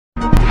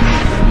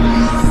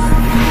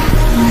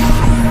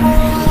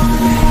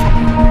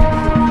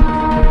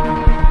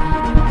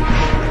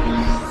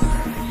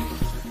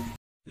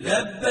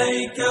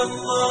لبيك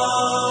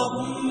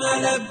اللهم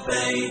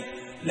لبيك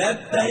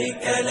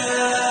لبيك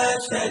لا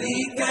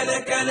شريك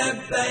لك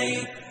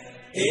لبيك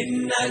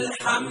إن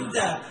الحمد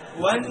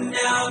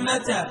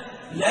والنعمة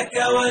لك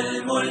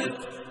والملك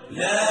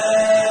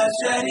لا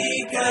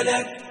شريك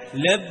لك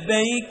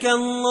لبيك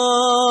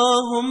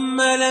اللهم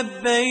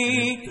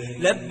لبيك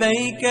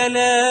لبيك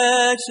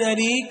لا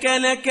شريك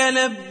لك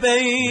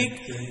لبيك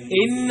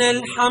إن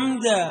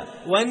الحمد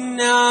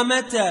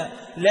والنعمة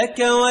لك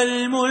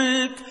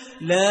والملك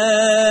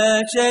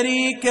لا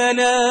شريك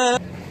لك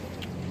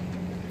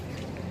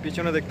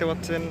পিছনে দেখতে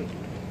পাচ্ছেন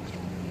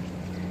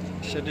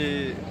সেটি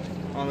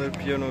আমাদের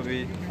প্রিয় নবী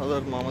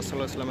হযরত মুহাম্মদ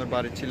সাল্লাল্লাহু আলাইহি ওয়াসাল্লামের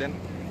বাড়ি ছিলেন।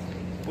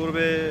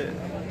 পূর্বে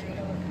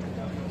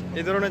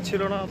এই ধরনের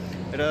ছিল না,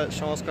 এটা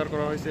সংস্কার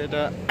করা হয়েছে,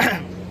 এটা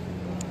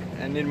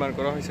নির্মাণ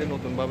করা হয়েছে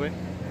নতুনভাবে।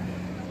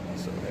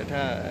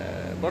 এটা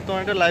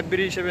বর্তমানে এটা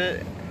লাইব্রেরি হিসেবে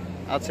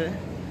আছে,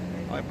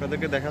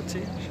 আপনাদেরকে দেখাচ্ছি,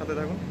 সাথে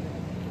থাকুন।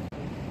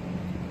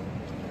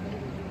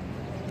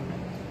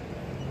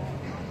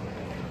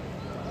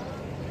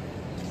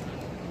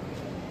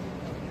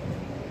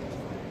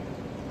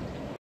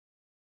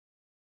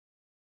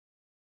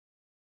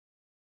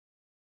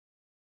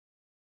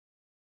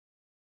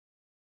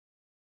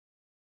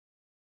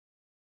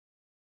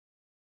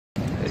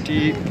 এটি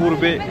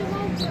পূর্বে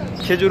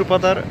খেজুর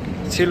পাতার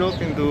ছিল,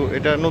 কিন্তু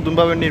এটা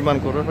নতুনভাবে নির্মাণ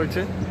করা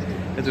হয়েছে,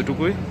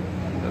 এতটুকুই।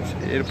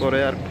 এরপরে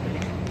আর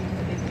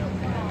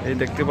এই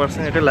দেখতে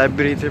পাচ্ছেন এটা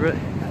লাইব্রেরি হিসেবে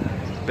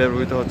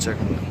ব্যবহৃত হচ্ছে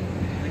এখন।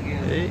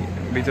 এই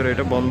ভিতরে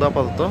এটা বন্ধ,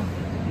 আপাতত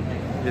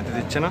যেতে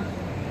দিচ্ছে না,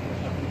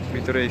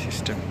 ভিতরে এই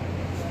সিস্টেম।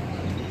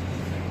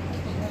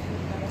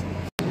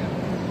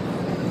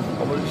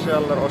 অবশ্যই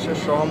আল্লাহর অশেষ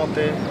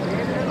সহমতে,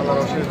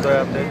 আল্লাহর অশেষ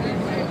দয়াতে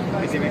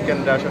পৃথিবী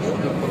কেন্দ্রে আসার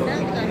সুযোগ হলো,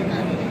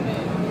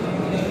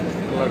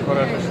 আল্লাহর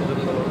ঘরে আসার সুযোগ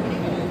হলো।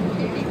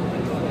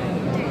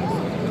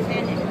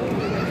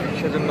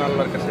 সেজন্য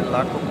আল্লাহর কাছে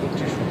লাখো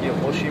কোটি শুকরিয়া,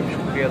 অসীম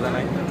শুকরিয়া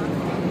জানাই।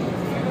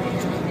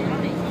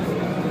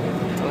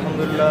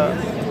 আলহামদুলিল্লাহ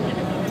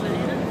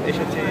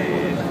এসেছি,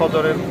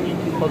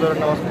 ফজরের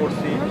নামাজ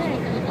পড়ছি,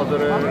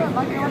 ফজরের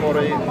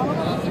পরেই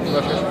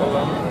শেষ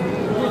করলাম।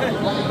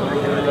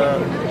 আলহামদুলিল্লাহ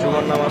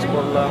জুমার নামাজ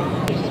পড়লাম,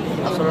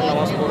 আসরের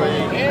নামাজ পড়েই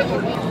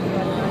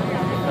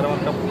আমার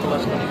কাপড় চলে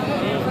আসলাম।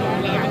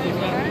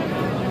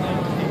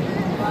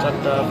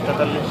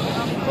 4:43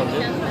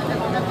 বাজে।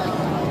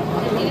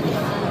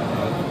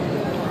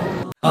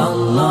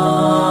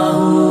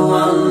 Allahu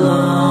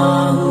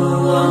Allahu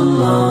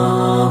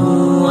Allahu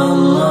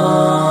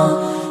Allahu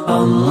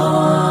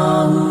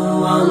Allahu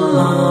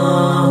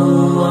Allahu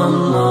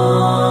Allahu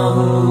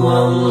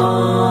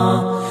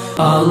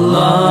Allahu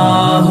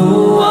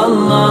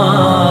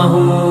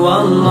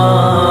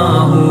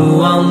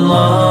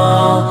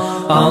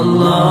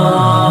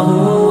Allahu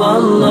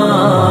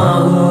Allahu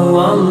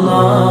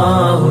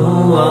Allahu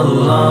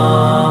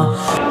Allah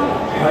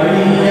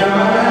hayya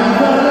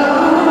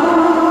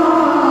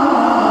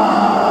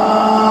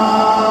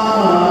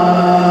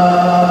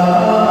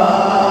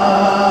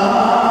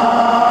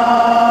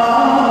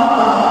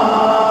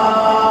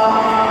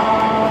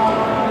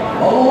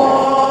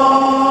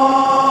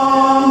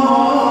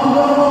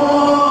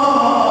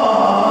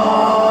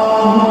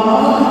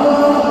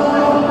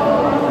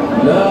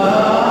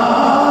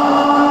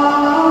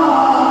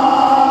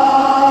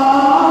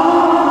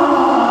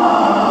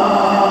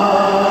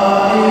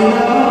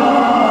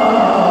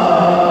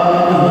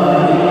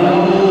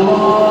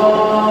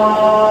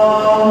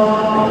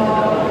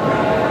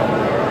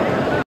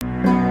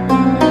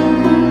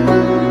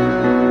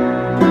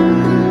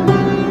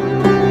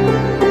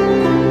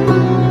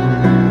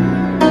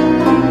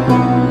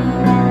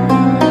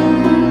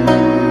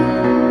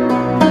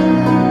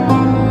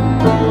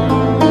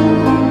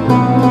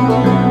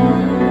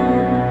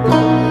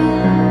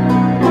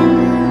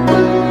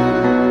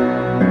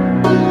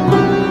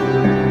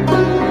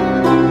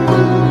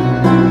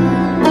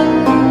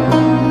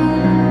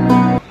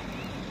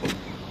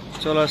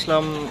চলে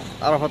আসলাম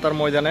আরাফাতার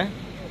ময়দানে,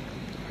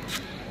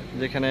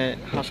 যেখানে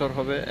হাসর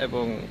হবে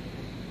এবং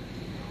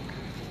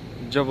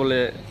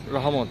জবলে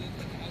রহমত,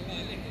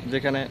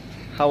 যেখানে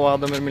হাওয়া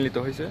আদমের মিলিত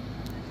হয়েছে।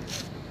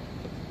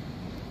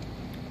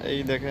 এই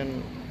দেখেন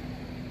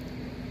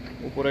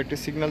উপরে একটি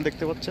সিগন্যাল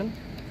দেখতে পাচ্ছেন,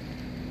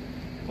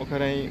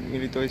 ওখানেই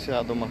মিলিত হয়েছে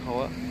আদম আর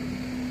হাওয়া।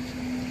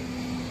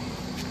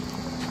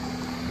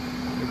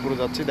 উপরে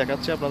যাচ্ছি,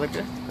 দেখাচ্ছি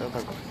আপনাদেরকে,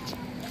 থাকুন।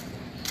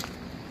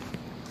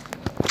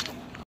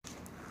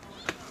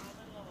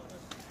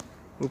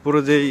 উপরে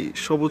যেই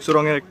সবুজ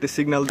রঙের একটি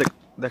সিগন্যাল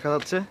দেখা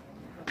যাচ্ছে,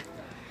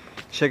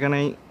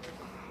 সেখানেই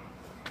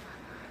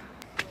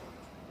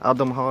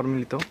আদম হাওয়ার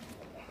মিলিত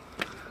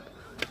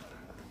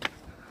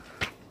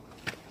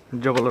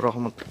জবল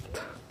রহমত।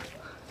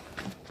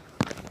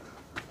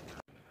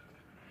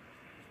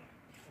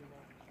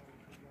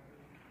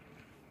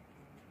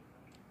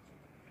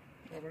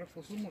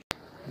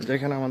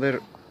 যেখানে আমাদের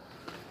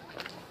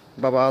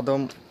বাবা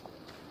আদম,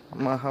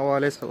 মা হাওয়া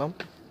আলাইহিস সালাম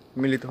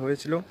মিলিত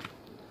হয়েছিল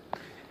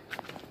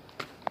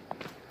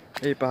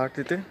এই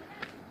পাহাড়টিতে,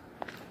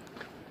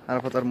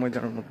 আরাফাতার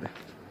ময়দানের মধ্যে।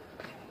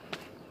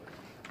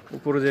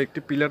 উপরে যে একটি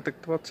পিলার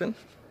দেখতে পাচ্ছেন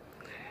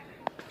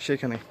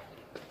সেখানে।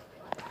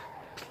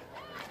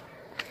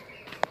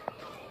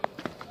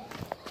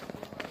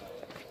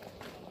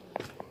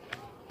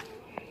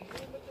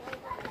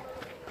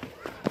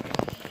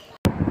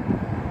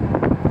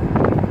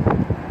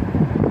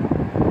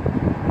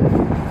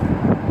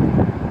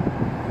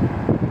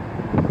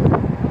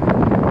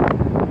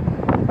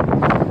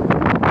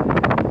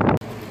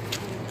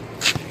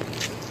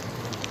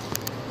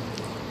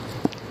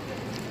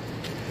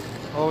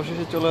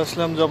 অবশেষে চলে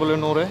আসলাম জবলে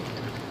নূরে,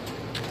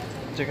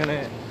 যেখানে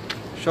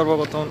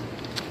সর্বপ্রথম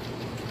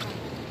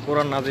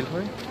কোরআন নাজিল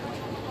হয়।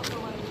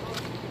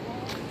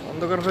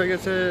 অন্ধকার হয়ে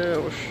গেছে,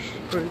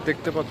 অবশ্যই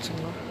দেখতে পাচ্ছেন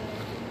না,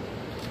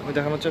 আমি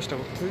দেখানোর চেষ্টা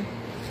করছি।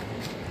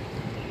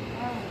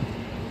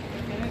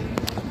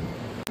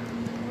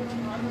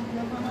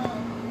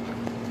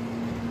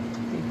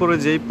 উপরে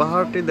যেই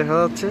পাহাড়টি দেখা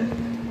যাচ্ছে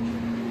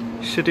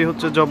সেটি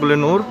হচ্ছে জবলে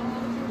নূর,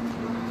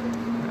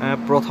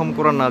 প্রথম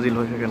কোরআন নাজিল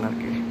হয় সেখানে আর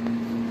কি।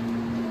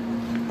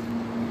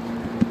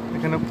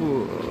 এখানে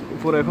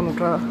উপরে এখন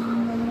ওঠা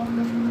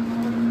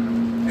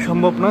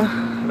সম্ভব না,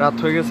 রাত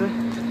হয়ে গেছে,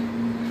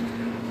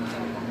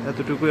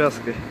 এতটুকুই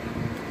আজকে,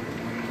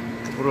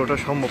 উপরে ওঠা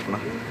সম্ভব না।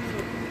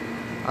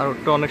 আর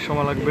ওটা অনেক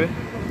সময় লাগবে,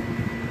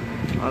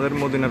 আমাদের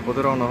মদিনার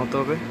পথে রওনা হতে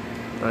হবে,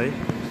 তাই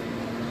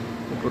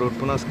উপরে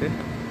উঠবো না আজকে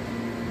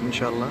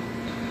ইনশাআল্লাহ।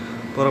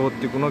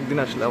 পরবর্তী কোনো একদিন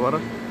আসলে আবার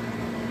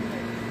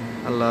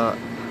আল্লাহ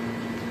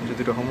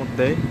যদি রহমত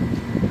দেয়,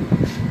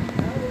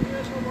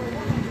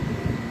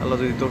 আল্লাহ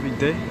যদি তৌফিক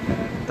দেয়,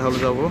 তাহলে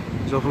যাব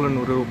জবলে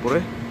নূরের উপরে।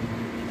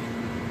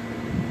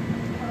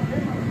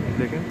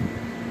 দেখেন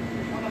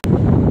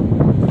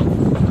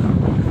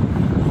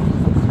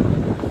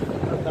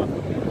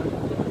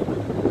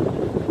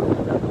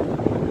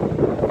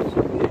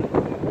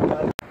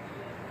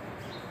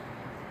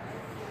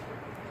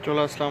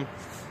চলে আসলাম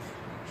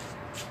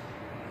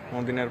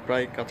মদিনার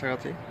প্রায়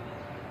কাছাকাছি।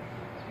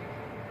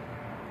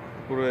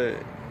 উপরে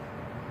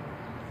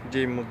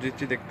যে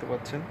মসজিদটি দেখতে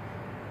পাচ্ছেন,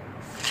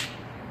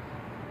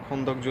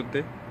 খন্দক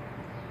যুদ্ধে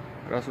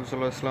রাসূল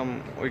সাল্লাল্লাহু আলাইহি ওয়াসাল্লাম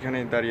ওইখানে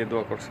দাঁড়িয়ে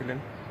দোয়া করছিলেন।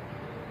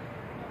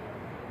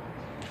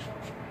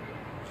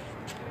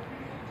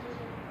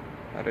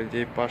 আর এই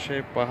যে পাশে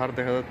পাহাড়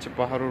দেখা যাচ্ছে,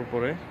 পাহাড়ের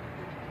উপরে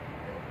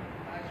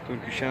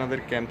তুর্কি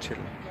সেনাদের ক্যাম্প ছিল।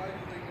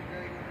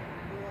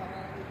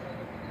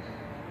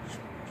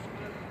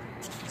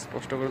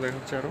 স্পষ্ট করে দেখা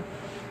যাচ্ছে আরো।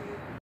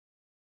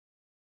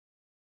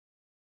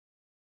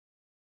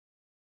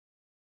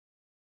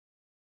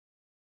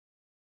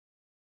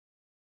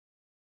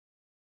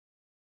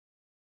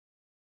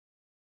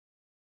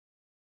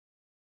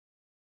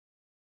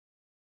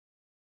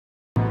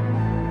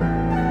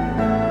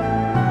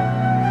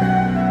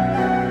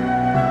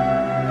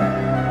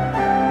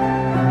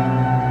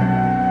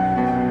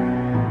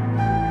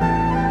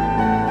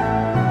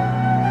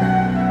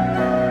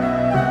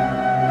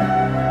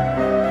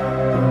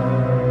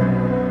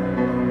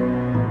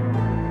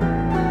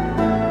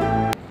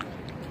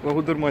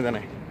 উহুদের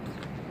ময়দানে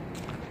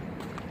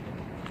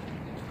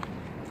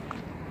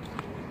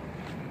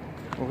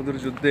উহুদের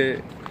যুদ্ধে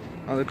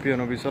আমাদের প্রিয়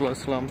নবী সাল্লাল্লাহু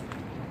আলাইহি ওয়াসাল্লাম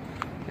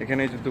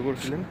এখানেই যুদ্ধ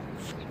করছিলেন।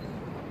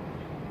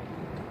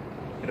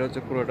 এটা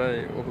হচ্ছে পুরোটাই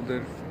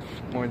উহুদের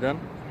ময়দান।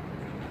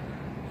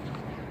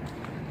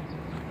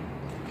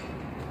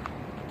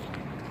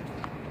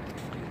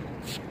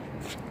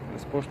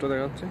 স্পষ্ট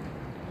দেখা যাচ্ছে।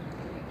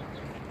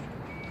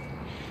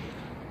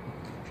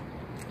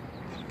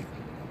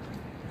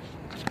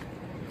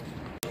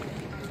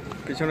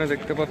 পিছনে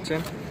দেখতে পাচ্ছেন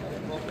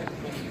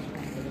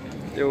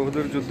যে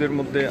উহুদের যুদ্ধের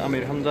মধ্যে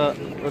আমির হামজা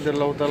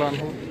রাদিয়াল্লাহু তাআলা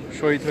আনহু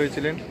শহীদ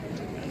হয়েছিলেন,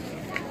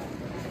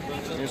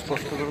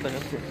 স্পষ্ট করে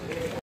দেখাচ্ছে।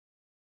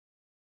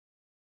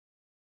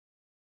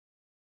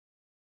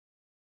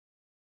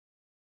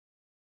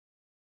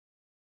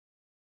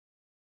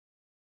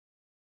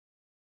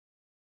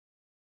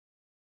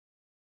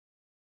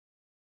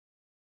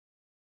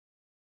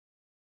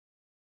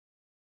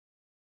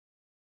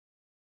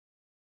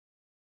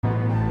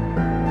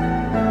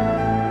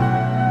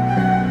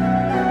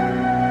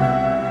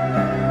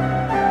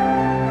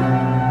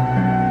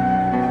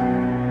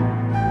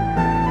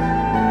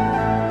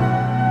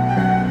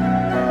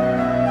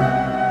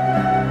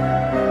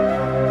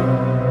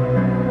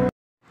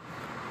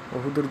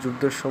 উহুদের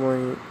যুদ্ধের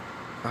সময়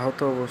আহত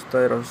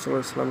অবস্থায় রাসূল সাল্লাল্লাহু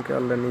আলাইহি ওয়াসাল্লামকে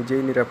আল্লাহ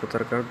নিজেই নিরাপদ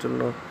রাখার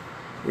জন্য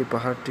এই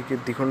পাহাড়টিকে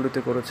দ্বিখণ্ডিত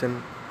করেছেন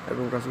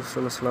এবং রাসূল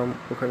সাল্লাল্লাহু আলাইহি ওয়াসাল্লাম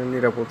ওখানে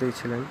নিরাপদেই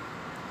ছিলেন।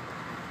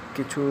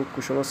 কিছু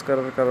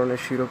কুসংস্কারের কারণে,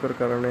 শিরকের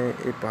কারণে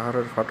এই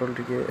পাহাড়ের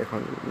ফাটলটিকে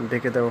এখন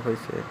ঢেকে দেওয়া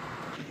হয়েছে।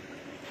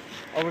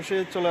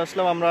 অবশ্যই চলে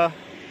আসলাম আমরা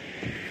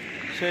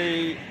সেই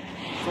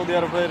সৌদি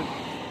আরবের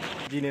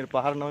জিনের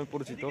পাহাড় নামে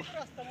পরিচিত।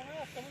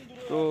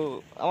 তো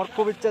আমার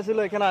খুব ইচ্ছা ছিল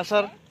এখানে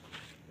আসার,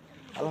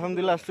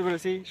 আলহামদুলিল্লাহ আসতে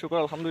পেরেছি,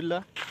 শুকর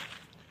আলহামদুলিল্লাহ।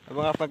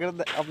 এবং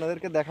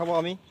আপনাদেরকে দেখাবো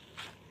আমি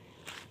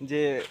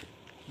যে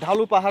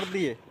ঢালু পাহাড়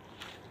দিয়ে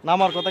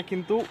নামার কথা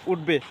কিন্তু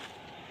উঠবে।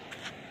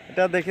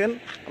 এটা দেখেন,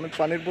 আমি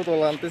পানির বোতল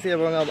আনতেছি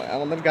এবং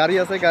আমাদের গাড়ি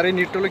আছে, গাড়ি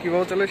নিউট্রালে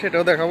কীভাবে চলে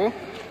সেটাও দেখাবো।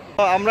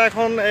 আমরা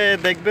এখন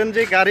দেখবেন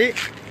যে গাড়ি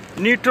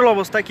নিউট্রাল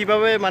অবস্থায়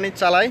কীভাবে মানে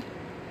চালায়,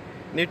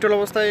 নিউট্রাল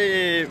অবস্থায়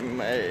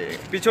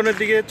পিছনের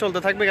দিকে চলতে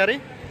থাকবে গাড়ি।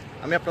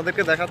 আমি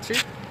আপনাদেরকে দেখাচ্ছি।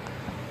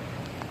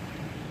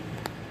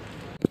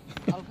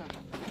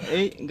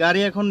 এই গাড়ি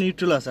এখন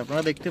নিউট্রাল আছে,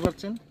 আপনারা দেখতে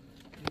পাচ্ছেন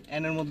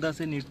এনের মধ্যে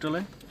আছে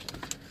নিউট্রালে।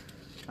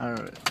 আর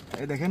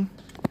এই দেখেন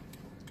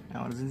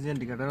এমার্জেন্সি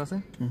ইন্ডিকেটর আছে,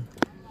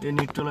 এই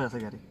নিউট্রালে আছে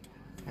গাড়ি।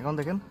 এখন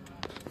দেখেন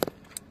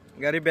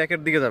গাড়ি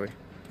ব্যাকের দিকে যাবে,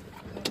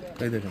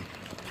 এই দেখেন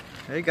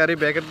এই গাড়ি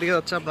ব্যাকের দিকে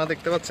যাচ্ছে, আপনারা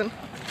দেখতে পাচ্ছেন।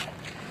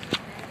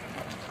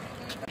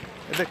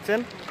 এই দেখছেন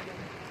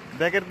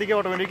ব্যাকের দিকে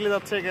অটোমেটিকলি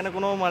যাচ্ছে, এখানে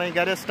কোনো মানে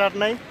গাড়ি স্টার্ট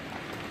নাই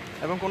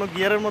এবং কোনো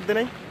গিয়ারের মধ্যে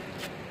নেই,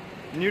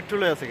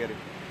 নিউট্রালে আছে গাড়ি।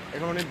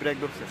 এখন উনি ব্রেক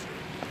ধরছে।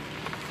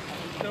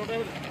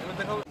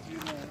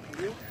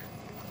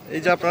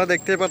 এই যে আপনারা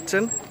দেখতে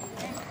পাচ্ছেন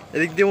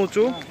এদিক দিয়ে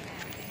উঁচু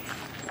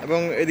এবং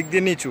এদিক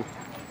দিয়ে নিচু।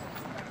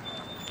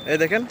 এই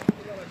দেখেন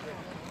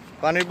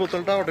পানির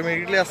বোতলটা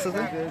অটোমেটিকলি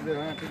আসতেছে,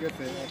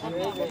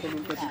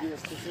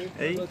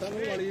 এই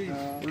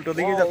উল্টো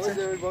দিকে যাচ্ছে।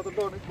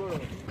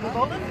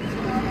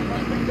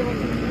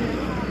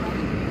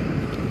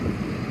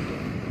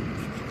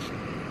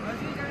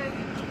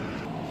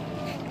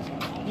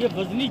 ये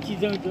वजनी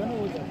चीजें होती है ना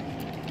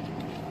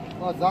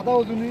वो ज्यादा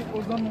वजनी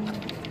वजन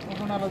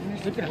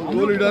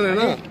वो लीडर है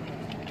ना।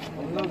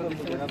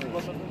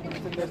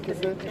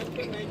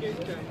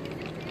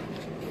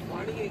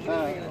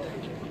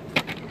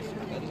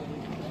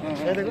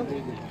 देखो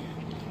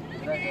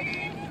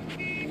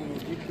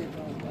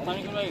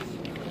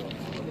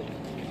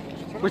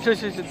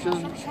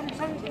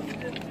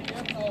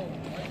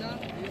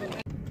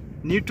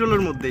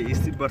নিউট্রালের মধ্যে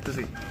স্পিড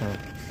বাড়তেছে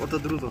কত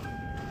দ্রুত।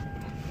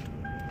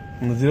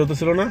 জিরো তো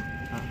ছিল না,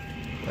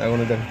 এখন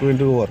দেখ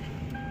 20 ওভার।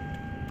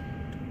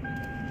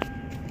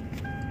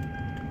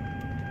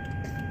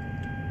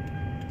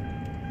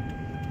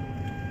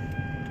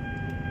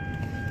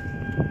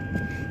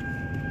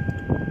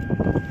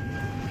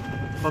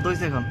 কত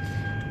হয়েছে এখন?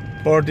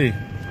 40।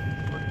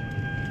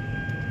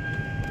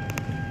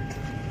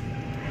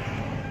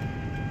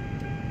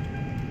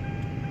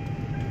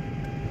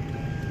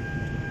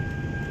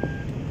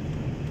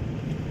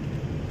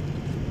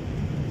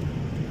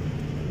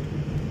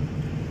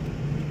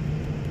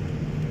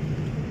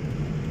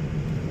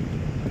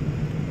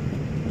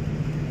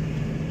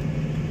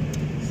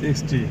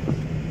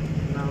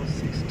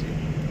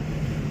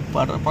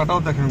 পাটাও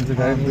দেখেন যে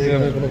গাড়ি দিয়ে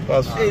আমি কোনো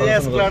কাজ এই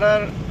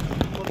এসপ্লাডার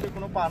মধ্যে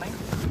কোনো পা নাই,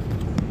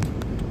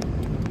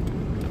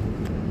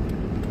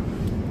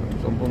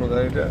 সম্পূর্ণ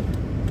গাড়িটা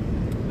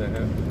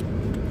দেখেন।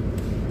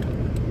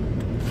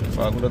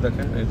 পাগুলো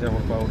দেখেন, এই যে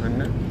আমার পা ওঠেন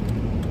না,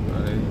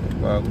 আর এই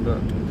পাগুলো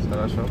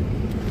সারা সব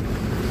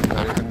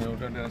গাড়িটা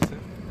নিউট্রালে আছে,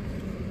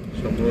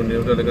 সম্পূর্ণ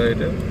নিউট্রালে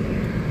গাড়িটা।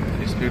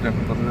 স্পিড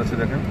এখন কত যাচ্ছে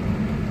দেখেন,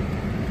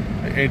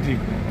 80,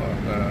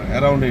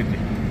 অ্যারাউন্ড 80।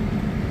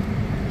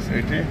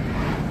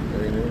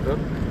 এই নিউট্রাল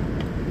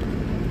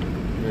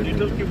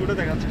নিউট্রাল কিবোর্ডে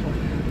দেখাচ্ছে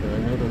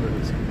নিউট্রাল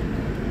হয়েছে।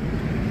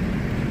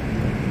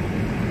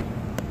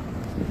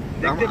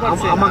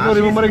 আমাকে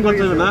রিমেম্বারিং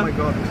করতে হবে না,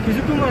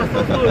 কিছুক্ষণ রাস্তা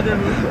চলে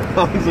যাবে।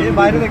 এই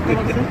বাইরে দেখতে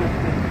পাচ্ছেন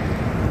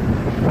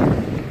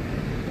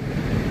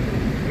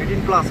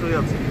 18+ হয়ে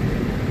যাচ্ছে।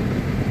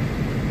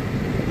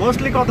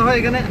 মোস্টলি কত হয়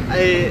এখানে?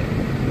 এই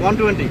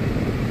 120,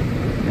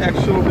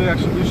 100 ওঠে,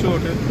 120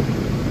 ওঠে,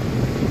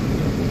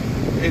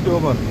 8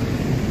 ওভার।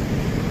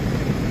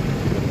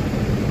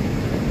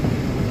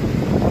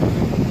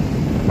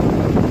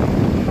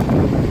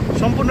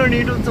 সম্পূর্ণ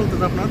নিউট্রাল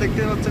চলতেছে, আপনারা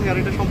দেখতে পাচ্ছেন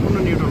গাড়িটা সম্পূর্ণ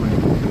নিউট্রাল।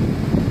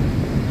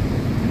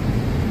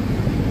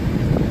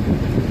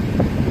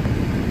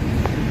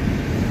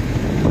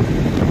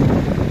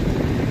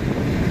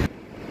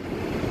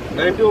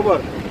 90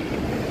 ওভার।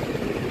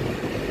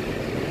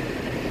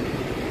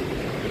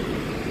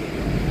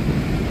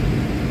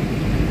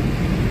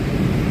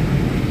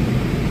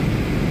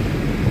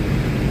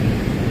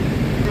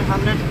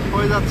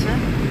 হয়ে যাচ্ছে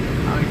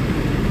আর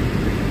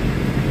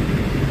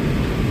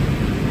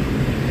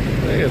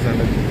হয়ে গেছে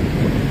 100।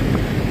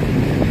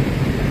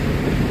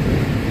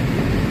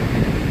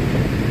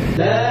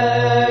 لا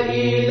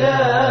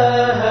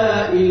إله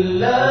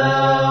إلا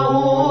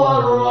هو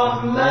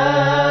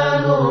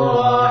الرحمن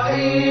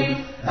الرحيم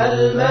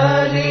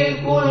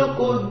الملك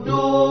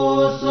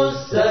القدوس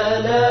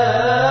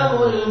السلام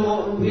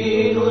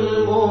المؤمن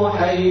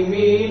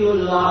المهيمن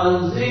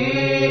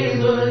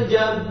العزيز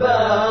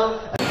الجبار।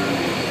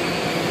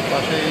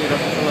 পাশে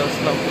রাসূলুল্লাহ সাল্লাল্লাহু আলাইহি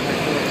ওয়াসাল্লাম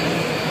দেখতে পাচ্ছেন,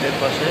 এর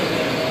পাশে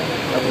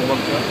আবু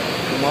বকর,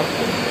 উমর,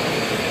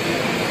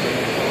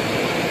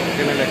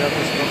 এখানে লেখা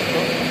আছে স্পষ্ট,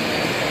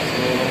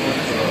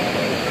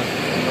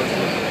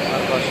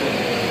 আর পাশে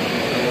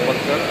আবু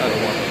বকর আর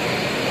উমর।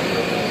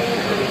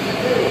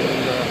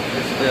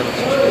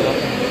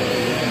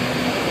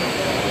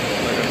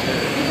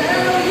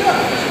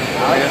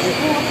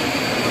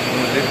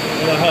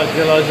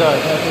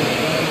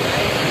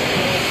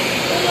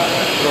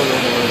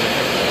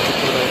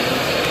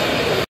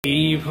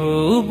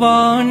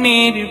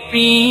 ভুবনের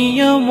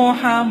প্রিয়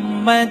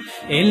মোহাম্মদ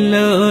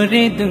এলো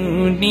রে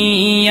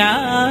দুনিয়ায়,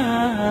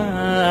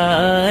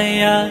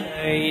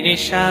 হায়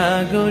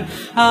সাগর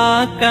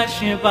আকাশ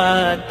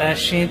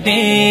বাতাস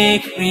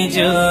দেখবি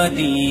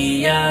যদি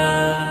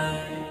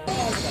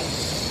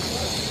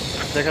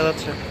দেখা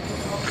যাচ্ছে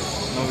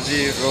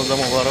নবীজির রওজা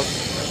মোবারক।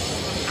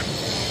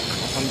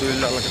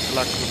 আলহামদুলিল্লাহ, আল্লাহ কাছে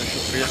লাখ কোটি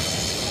শুকরিয়া,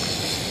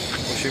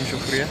 অসীম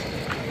শুকরিয়া।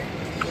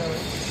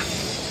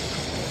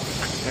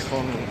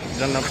 এখন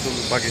জান্নাতুল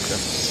বাগিচা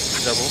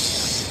যাব,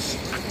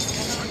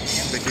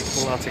 দেখি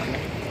খোলা আছে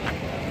কিনা।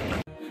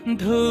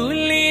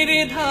 ধুলির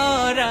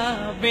ধরা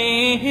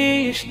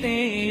বেহেশতে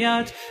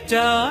আজ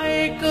জয়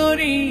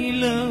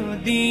করিল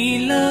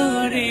দিল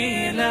রে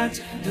লাজ।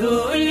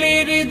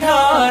 ধুলির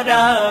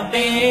ধরা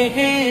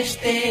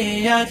বেহেশতে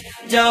আজ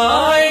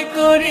জয়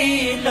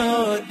করিল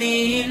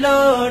দিল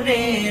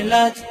রে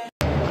লাজ।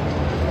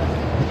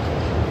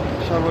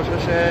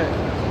 সর্বশেষে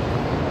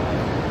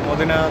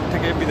মদিনা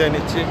থেকে বিদায়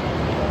নিচ্ছি।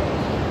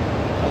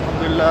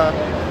 আলহামদুলিল্লাহ,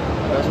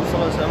 রাসূল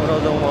সাল্লাল্লাহু আলাইহি ওয়াসাল্লামের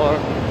রওজা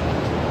মুবারক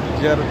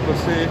জিয়ারত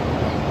করছি।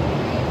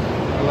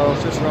 আল্লাহর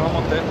অশেষ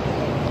রহমতে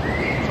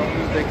সব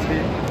কিছু দেখছি।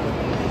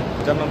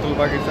 জান্নাতুল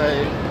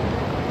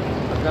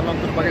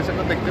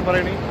বাগিচাটা দেখতে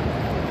পারিনি,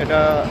 এটা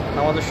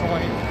নামাজের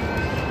সময়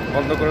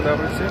বন্ধ করে দেওয়া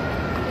হয়েছে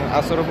এবং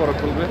আসরের পরে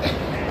খুলবে।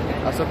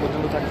 আসর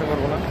পর্যন্ত থাকতে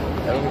পারবো না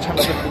এবং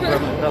ছানাতের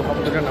টুকরার মধ্যে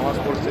আলহামদুলিল্লাহ নামাজ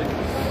পড়ছি।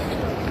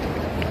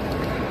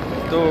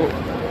 তো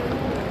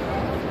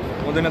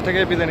মদিনা থেকে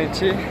বিদায়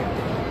নিচ্ছি,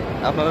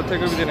 আপনাদের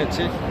থেকেও বিদায়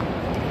নিচ্ছি।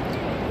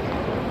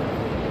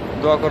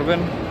 দোয়া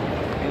করবেন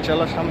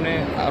ইনশাল্লাহ সামনে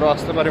আরও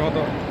আসতে পারি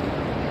মতো,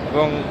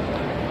 এবং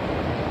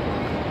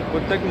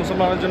প্রত্যেক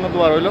মুসলমানের জন্য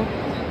দোয়া রইল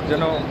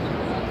যেন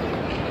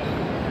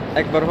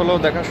একবার হলেও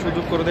দেখার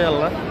সুযোগ করে দেয়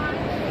আল্লাহ।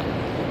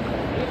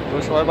 তো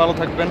সবাই ভালো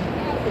থাকবেন,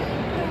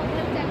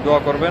 দোয়া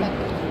করবেন।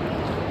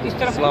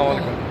 আসসালামু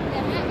আলাইকুম।